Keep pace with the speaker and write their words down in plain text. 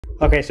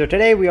Okay, so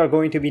today we are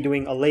going to be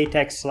doing a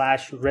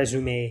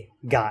Latex/resume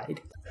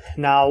guide.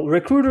 Now,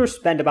 recruiters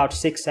spend about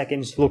 6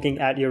 seconds looking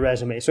at your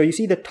resume. So you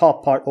see the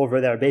top part over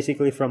there,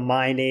 basically from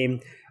my name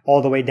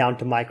all the way down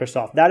to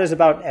Microsoft. That is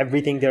about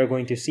everything they're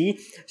going to see.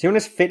 So you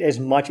want to fit as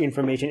much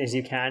information as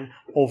you can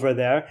over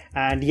there.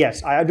 And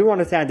yes, I do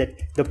understand that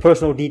the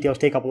personal details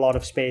take up a lot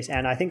of space,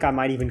 and I think I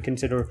might even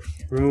consider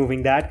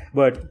removing that,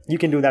 but you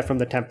can do that from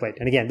the template.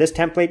 And again, this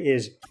template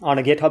is on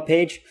a GitHub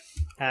page,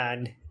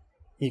 and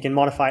you can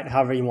modify it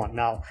however you want.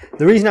 Now,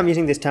 the reason I'm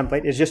using this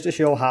template is just to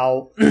show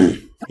how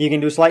you can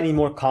do slightly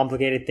more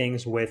complicated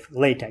things with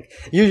LaTeX.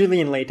 Usually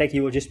in LaTeX,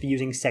 you will just be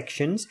using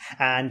sections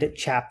and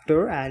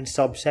chapter and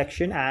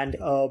subsection and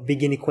a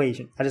begin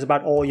equation. That is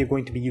about all you're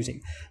going to be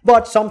using.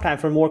 But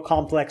sometimes for more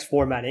complex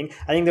formatting,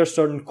 I think there's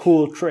certain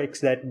cool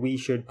tricks that we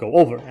should go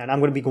over, and I'm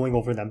going to be going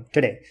over them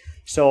today.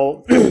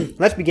 So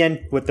let's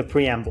begin with the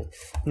preamble.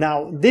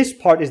 Now, this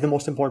part is the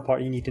most important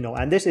part you need to know,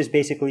 and this is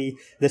basically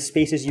the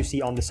spaces you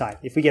see on the side.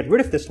 If we get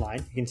rid of this line,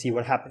 you can see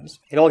what happens.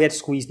 It all gets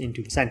squeezed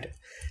into the center.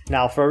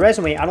 Now, for a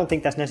resume, I don't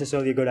think that's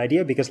necessarily a good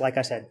idea because, like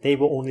I said, they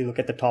will only look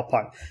at the top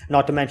part.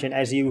 Not to mention,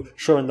 as you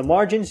shorten the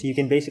margins, you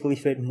can basically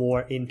fit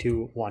more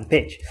into one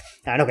page.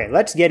 And okay,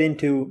 let's get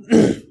into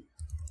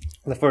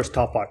the first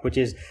top part, which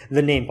is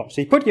the name part.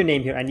 So you put your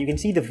name here and you can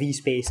see the V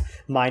space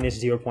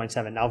minus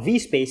 0.7. Now, V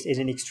space is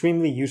an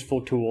extremely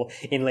useful tool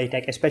in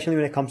LaTeX, especially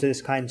when it comes to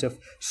this kinds of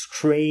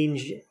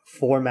strange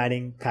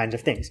formatting kinds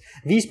of things.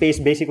 V space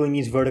basically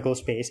means vertical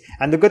space.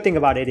 And the good thing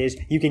about it is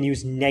you can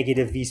use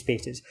negative V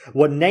spaces.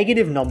 What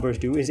negative numbers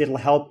do is it'll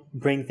help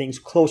bring things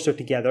closer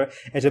together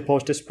as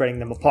opposed to spreading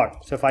them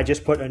apart. So if I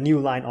just put a new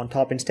line on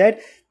top instead,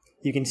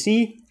 you can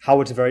see how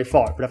it's very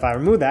far. But if I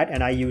remove that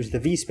and I use the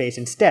V space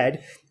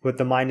instead with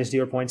the minus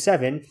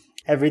 0.7,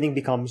 everything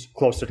becomes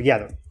closer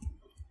together.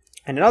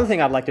 And another thing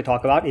I'd like to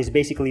talk about is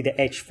basically the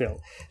edge fill.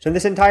 So in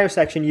this entire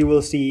section, you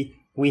will see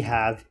we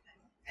have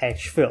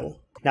edge fill.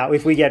 Now,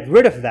 if we get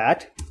rid of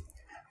that,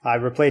 I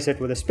replace it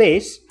with a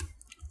space,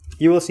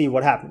 you will see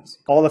what happens.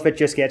 All of it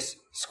just gets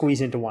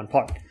squeezed into one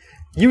part.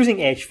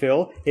 Using edge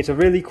fill, it's a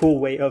really cool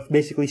way of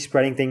basically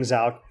spreading things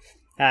out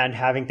and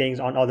having things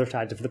on other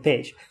sides of the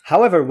page.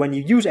 However, when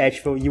you use edge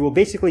fill, you will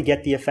basically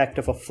get the effect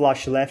of a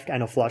flush left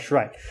and a flush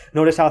right.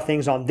 Notice how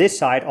things on this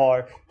side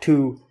are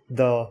to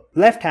the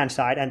left-hand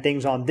side and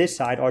things on this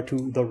side are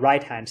to the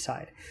right-hand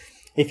side.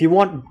 If you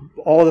want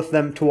all of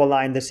them to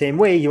align the same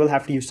way, you will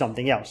have to use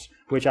something else,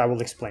 which I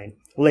will explain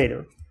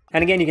later.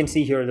 And again, you can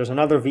see here, there's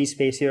another V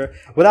space here.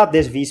 Without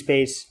this V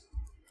space,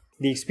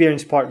 the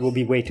experience part will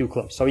be way too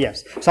close. So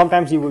yes,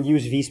 sometimes you will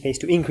use V-space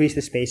to increase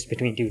the space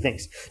between two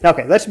things. Now,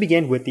 okay, let's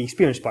begin with the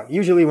experience part.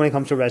 Usually when it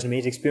comes to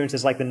resumes, experience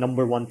is like the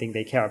 #1 thing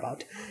they care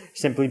about,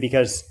 simply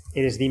because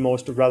it is the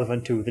most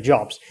relevant to the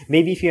jobs.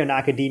 Maybe if you're in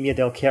academia,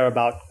 they'll care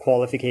about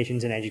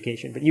qualifications and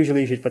education, but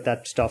usually you should put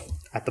that stuff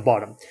at the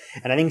bottom.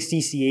 And I think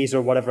CCAs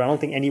or whatever, I don't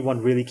think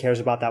anyone really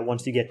cares about that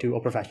once you get to a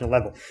professional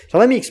level. So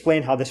let me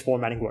explain how this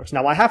formatting works.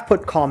 Now, I have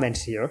put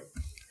comments here,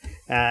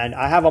 and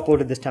I have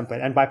uploaded this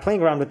template, and by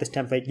playing around with this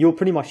template, you'll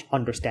pretty much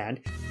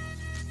understand.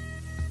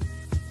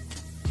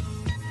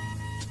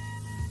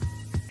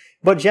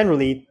 But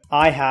generally,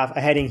 I have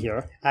a heading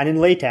here, and in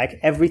LaTeX,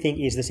 everything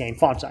is the same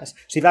font size.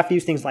 So you have to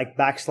use things like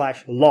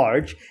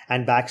 \large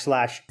and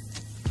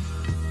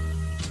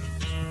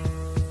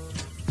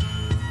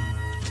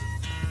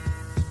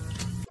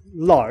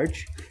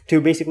 \large to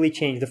basically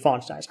change the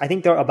font size. I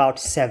think there are about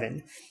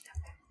 7.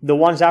 The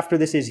ones after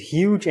this is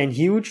huge and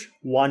huge.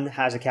 One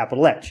has a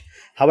capital H.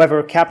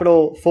 However,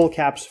 capital full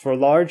caps for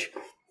large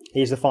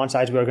is the font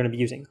size we're going to be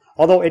using.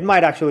 Although it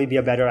might actually be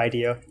a better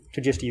idea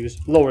to just use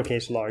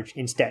lowercase large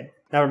instead.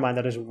 Never mind,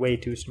 that is way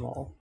too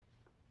small.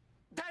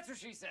 That's what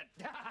she said.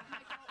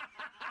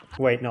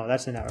 Wait, no,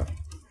 that's an error.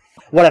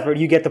 Whatever,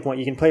 you get the point.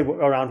 You can play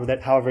around with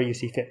it however you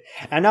see fit.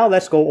 And now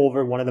let's go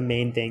over one of the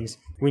main things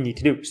we need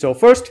to do. So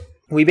first,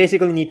 we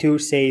basically need to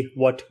say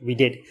what we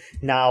did.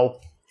 Now,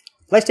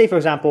 let's say, for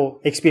example,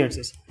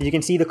 experiences. You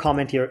can see the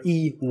comment here,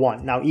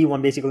 E1. Now,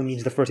 E1 basically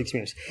means the first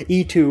experience.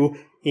 E2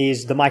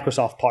 is the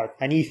Microsoft part,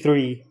 and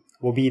E3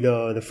 will be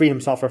the Freedom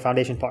Software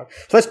Foundation part.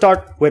 So let's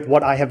start with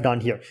what I have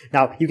done here.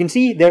 Now, you can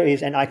see there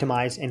is an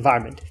itemized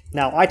environment.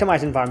 Now,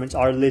 itemized environments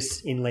are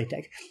lists in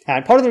LaTeX.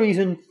 And part of the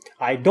reason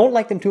I don't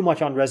like them too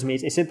much on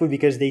resumes is simply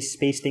because they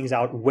space things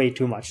out way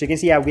too much. So you can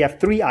see we have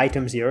 3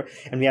 items here,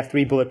 and we have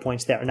 3 bullet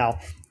points there. Now,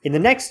 in the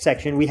next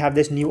section, we have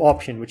this new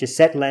option, which is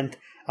set length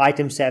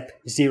item sep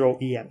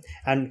 0em,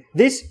 and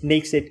this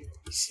makes it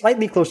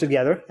slightly closer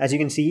together. As you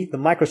can see, the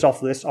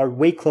Microsoft lists are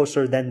way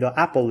closer than the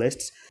Apple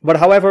lists, but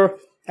however,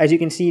 as you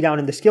can see down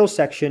in the skills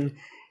section,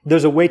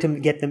 there's a way to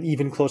get them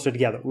even closer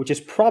together, which is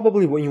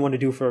probably what you want to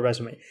do for a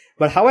resume.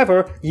 But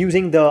however,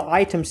 using the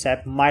item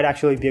sep might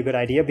actually be a good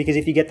idea, because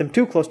if you get them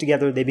too close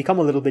together, they become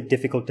a little bit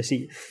difficult to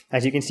see.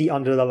 As you can see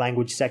under the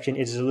language section,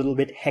 it is a little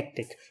bit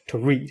hectic to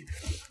read.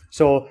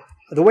 So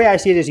the way I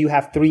see it is you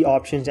have 3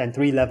 options and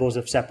 3 levels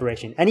of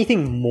separation.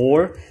 Anything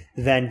more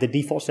than the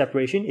default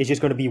separation is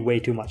just going to be way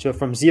too much. So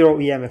from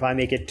 0em, if I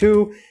make it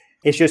 2,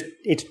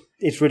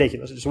 It's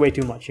ridiculous. It's way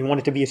too much. You want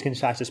it to be as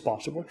concise as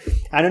possible.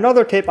 And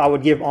another tip I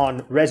would give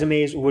on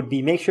resumes would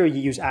be make sure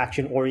you use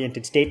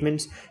action-oriented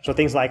statements. So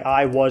things like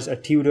I was a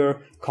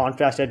tutor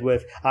contrasted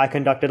with I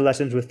conducted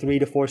lessons with 3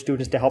 to 4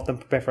 students to help them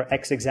prepare for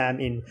X exam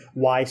in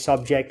Y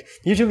subject.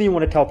 Usually you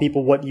want to tell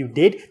people what you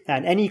did,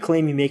 and any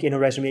claim you make in a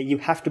resume, you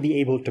have to be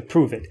able to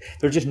prove it.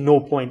 There's just no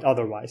point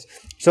otherwise.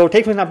 So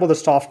take, for example, the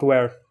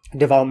software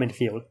development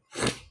field.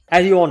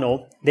 As you all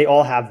know, they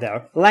all have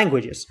their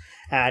languages.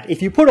 And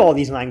if you put all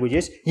these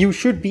languages, you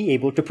should be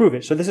able to prove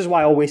it. So this is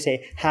why I always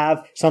say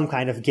have some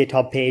kind of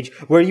GitHub page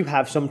where you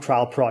have some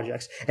trial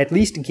projects. At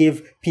least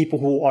give people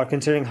who are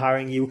considering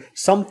hiring you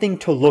something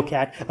to look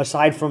at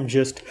aside from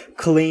just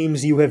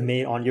claims you have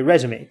made on your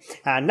resume.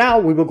 And now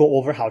we will go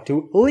over how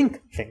to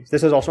link things.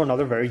 This is also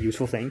another very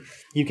useful thing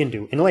you can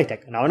do in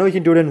LaTeX. Now I know you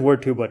can do it in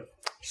Word too, but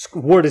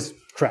Word is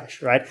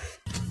trash, right?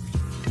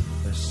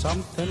 There's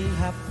something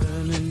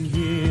happening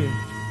here.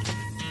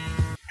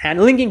 And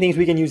linking things,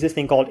 we can use this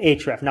thing called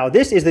href. Now,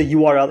 this is the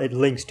URL it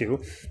links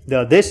to.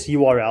 This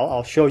URL,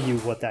 I'll show you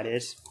what that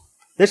is.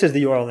 This is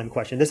the URL in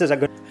question. This is a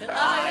good...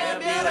 I am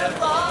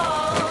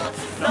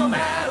beautiful, no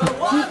matter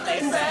what they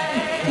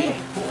say.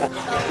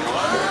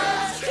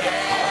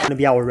 Going to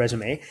be our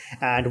resume,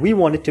 and we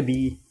want it to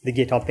be the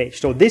GitHub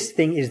page. So this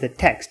thing is the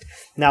text.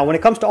 Now, when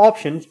it comes to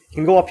options, you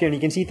can go up here and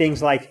you can see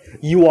things like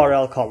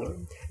URL color.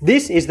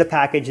 This is the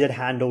package that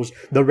handles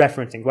the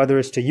referencing, whether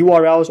it's to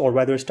URLs or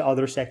whether it's to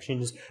other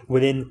sections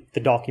within the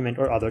document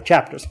or other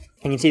chapters.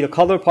 And you can see the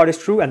color part is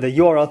true and the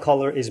URL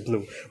color is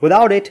blue.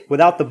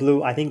 Without the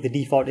blue, I think the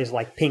default is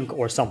like pink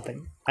or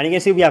something. And you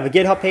can see we have a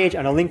GitHub page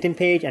and a LinkedIn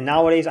page, and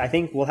nowadays I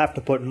think we'll have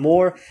to put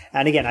more.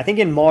 And again, I think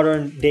in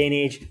modern day and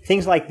age,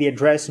 things like the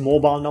address,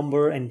 mobile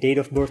number, and date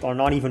of birth are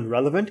not even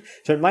relevant.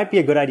 So it might be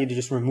a good idea to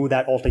just remove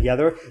that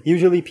altogether.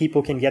 Usually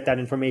people can get that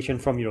information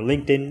from your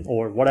LinkedIn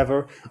or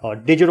whatever.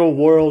 Digital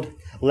world,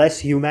 less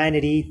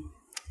humanity.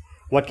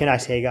 What can I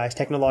say, guys?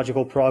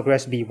 Technological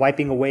progress be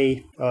wiping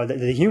away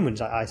the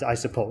humans, I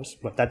suppose.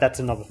 But that's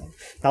another thing.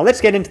 Now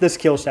let's get into the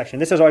skills section.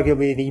 This is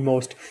arguably the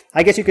most,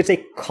 I guess you could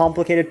say,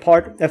 complicated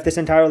part of this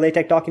entire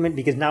LaTeX document,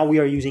 because now we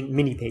are using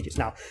mini pages.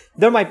 Now,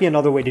 there might be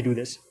another way to do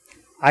this.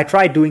 I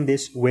tried doing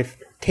this with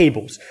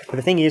tables, but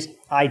the thing is,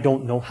 I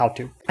don't know how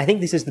to. I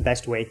think this is the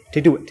best way to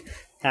do it.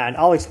 And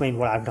I'll explain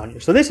what I've done here.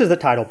 So this is the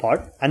title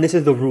part, and this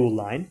is the rule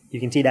line. You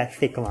can see that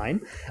thick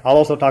line. I'll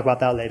also talk about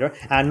that later.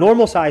 And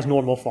normal size,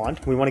 normal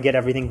font. We want to get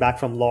everything back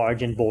from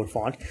large and bold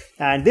font.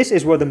 And this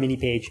is where the mini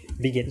page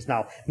begins.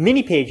 Now,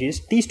 mini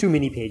pages, these two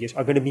mini pages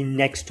are going to be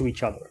next to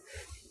each other.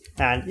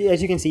 And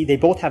as you can see, they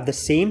both have the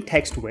same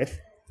text width.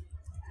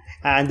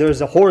 And there's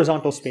a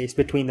horizontal space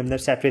between them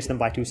that separates them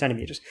by 2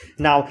 centimeters.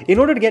 Now, in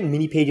order to get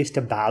mini pages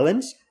to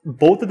balance,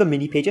 both of the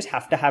mini pages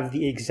have to have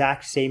the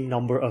exact same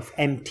number of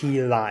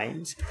empty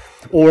lines,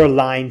 or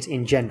lines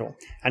in general.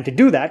 And to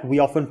do that, we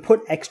often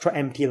put extra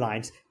empty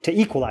lines to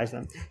equalize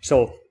them.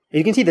 So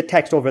you can see the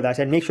text over there,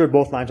 and make sure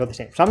both lines are the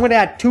same. So I'm going to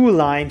add 2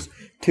 lines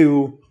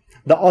to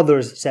the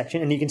others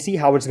section, and you can see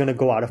how it's going to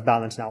go out of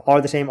balance now.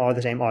 Are the same, are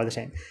the same, are the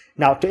same.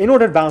 Now, in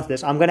order to balance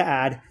this, I'm going to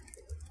add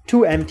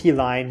 2 empty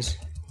lines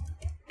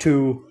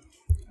to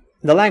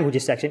the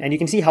languages section, and you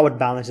can see how it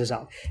balances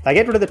out. If I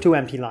get rid of the 2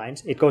 empty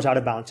lines, it goes out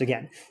of balance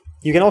again.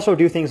 You can also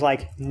do things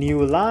like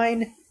new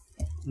line,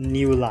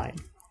 new line.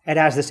 It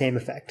has the same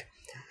effect.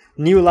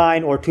 New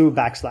line or 2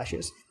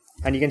 backslashes.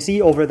 And you can see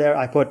over there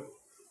I put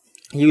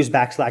use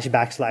backslash,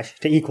 backslash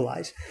to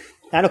equalize.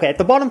 And okay, at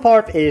the bottom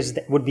part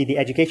would be the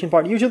education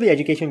part. Usually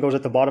education goes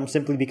at the bottom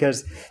simply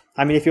because,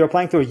 I mean, if you're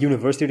applying through a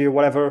university or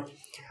whatever,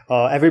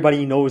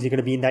 everybody knows you're going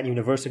to be in that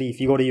university. If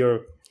you go to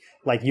your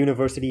like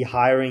university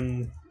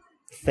hiring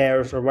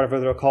fairs or whatever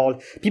they're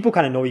called, people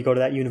kind of know you go to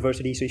that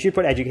university, so you should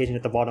put education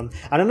at the bottom.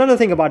 And another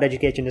thing about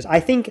education is I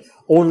think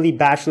only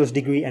bachelor's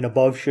degree and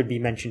above should be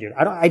mentioned here.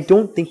 I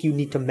don't think you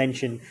need to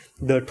mention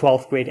the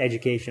 12th grade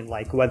education,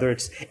 like whether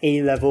it's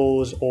A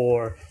levels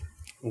or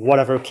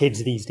whatever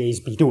kids these days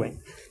be doing.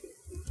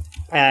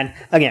 And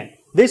again,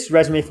 this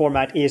resume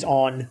format is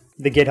on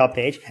the GitHub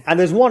page, and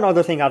there's one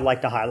other thing I'd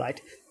like to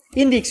highlight.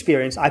 In the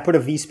experience, I put a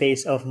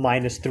vSpace of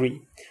 -3.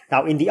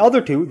 Now, in the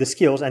other two, the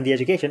skills and the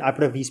education, I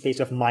put a vSpace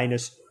of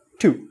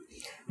 -2.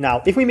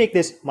 Now, if we make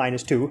this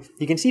 -2,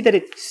 you can see that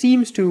it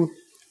seems to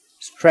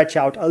stretch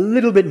out a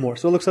little bit more.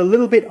 So it looks a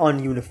little bit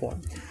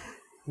ununiform.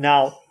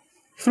 Now,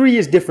 3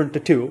 is different to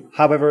 2.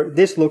 However,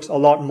 this looks a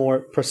lot more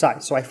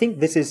precise. So I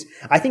think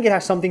it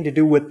has something to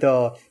do with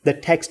the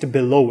text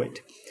below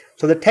it.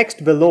 So the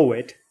text below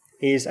it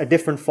is a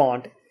different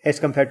font as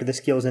compared to the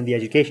skills in the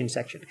education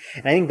section.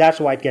 And I think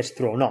that's why it gets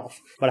thrown off.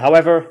 But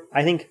however,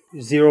 I think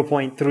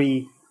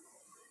 0.3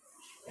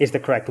 is the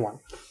correct one.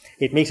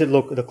 It makes it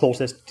look the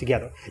closest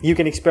together. You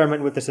can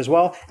experiment with this as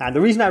well. And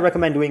the reason I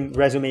recommend doing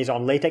resumes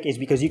on LaTeX is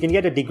because you can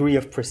get a degree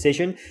of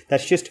precision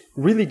that's just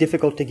really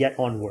difficult to get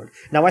on Word.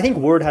 Now, I think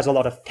Word has a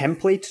lot of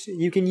templates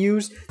you can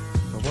use.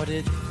 What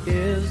it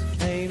is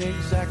ain't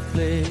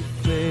exactly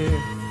clear.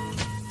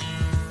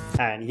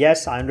 And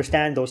yes, I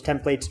understand those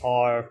templates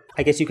are,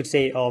 I guess you could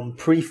say,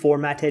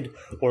 pre-formatted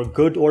or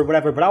good or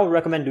whatever, but I would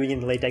recommend doing it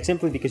in LaTeX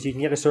simply because you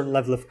can get a certain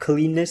level of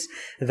cleanness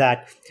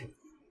that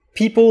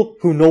people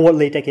who know what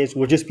LaTeX is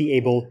will just be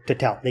able to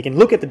tell. They can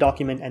look at the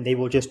document and they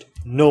will just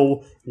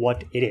know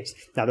what it is.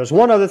 Now, there's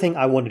one other thing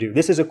I want to do.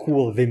 This is a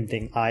cool Vim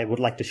thing I would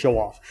like to show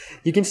off.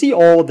 You can see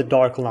all the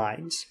dark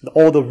lines,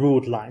 all the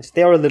ruled lines.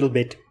 They are a little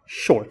bit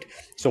short.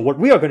 So what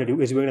we are going to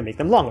do is we're going to make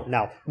them longer.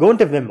 Now, go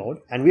into Vim mode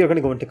and we are going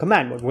to go into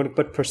command mode. We're going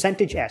to put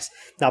 %s.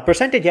 Now,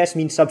 %s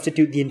means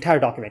substitute the entire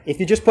document. If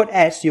you just put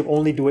s, you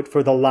only do it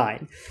for the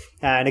line.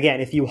 And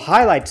again, if you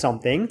highlight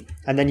something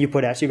and then you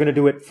put s, you're going to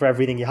do it for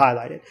everything you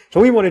highlighted.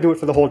 So we want to do it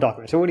for the whole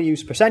document. So we're going to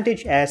use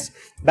 %s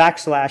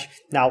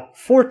 \, now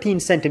 14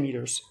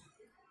 centimeters.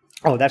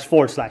 Oh, that's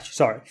 /,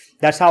 sorry.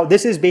 That's how,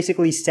 this is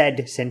basically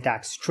sed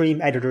syntax,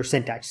 stream editor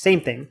syntax, same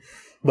thing,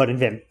 but in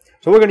Vim.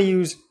 So we're going to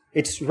use,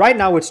 right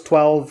now it is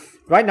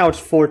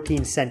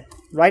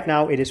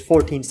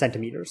 14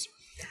 centimeters.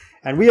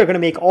 And we are going to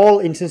make all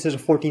instances of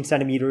 14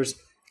 centimeters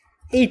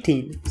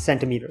 18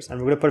 centimeters. And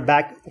we're going to put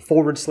back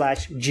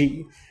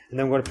 /G. And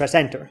then we're going to press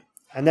enter.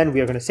 And then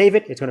we are going to save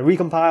it. It's going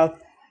to recompile.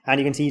 And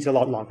you can see it's a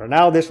lot longer.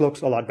 Now this looks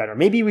a lot better.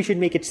 Maybe we should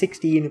make it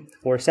 16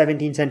 or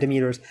 17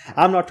 centimeters.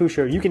 I'm not too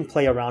sure. You can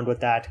play around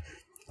with that.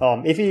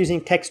 If you're using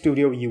Text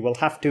Studio, you will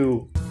have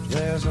to...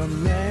 There's a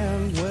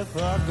man with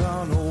a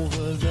gun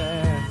over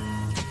there.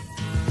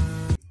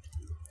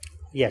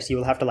 Yes, you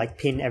will have to like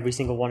pin every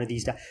single one of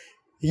these down.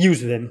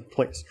 Use them,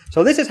 please.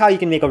 So this is how you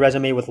can make a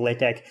resume with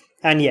LaTeX.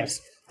 And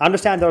yes, I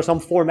understand there are some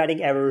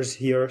formatting errors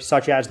here,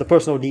 such as the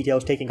personal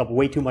details taking up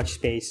way too much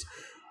space.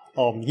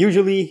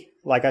 Usually,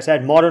 like I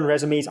said, modern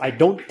resumes, I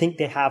don't think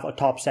they have a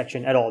top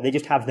section at all. They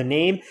just have the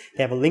name,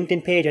 they have a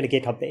LinkedIn page and a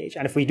GitHub page.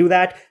 And if we do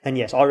that, then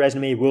yes, our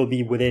resume will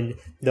be within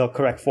the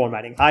correct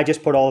formatting. I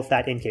just put all of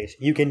that in case.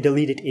 You can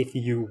delete it if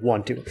you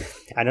want to.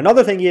 And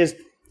another thing is,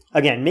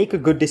 again, make a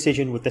good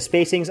decision with the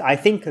spacings. I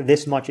think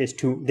this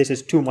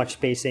is too much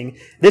spacing.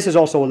 This is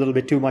also a little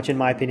bit too much in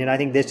my opinion. I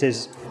think this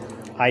is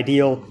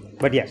ideal.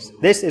 But yes,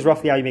 this is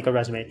roughly how you make a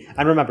resume.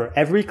 And remember,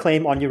 every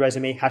claim on your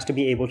resume has to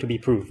be able to be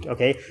proved,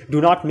 okay?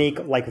 Do not make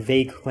like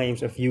vague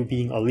claims of you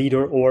being a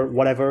leader or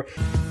whatever.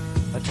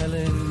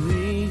 Telling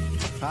me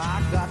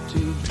I got to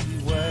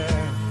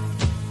beware.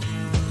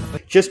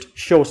 Just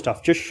show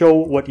stuff. Just show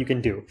what you can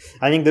do.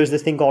 I think there's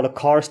this thing called a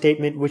car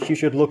statement, which you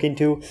should look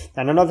into.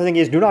 And another thing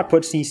is, do not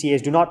put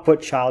CCAs, do not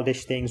put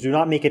childish things, do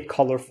not make it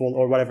colorful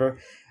or whatever.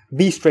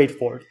 Be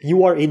straightforward.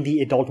 You are in the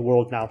adult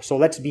world now, so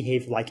let's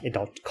behave like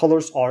adults.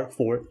 Colors are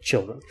for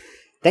children.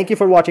 Thank you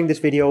for watching this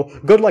video.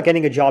 Good luck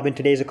getting a job in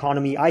today's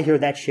economy. I hear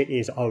that shit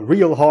is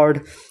real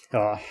hard.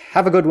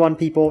 Have a good one,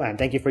 people, and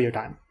thank you for your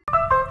time.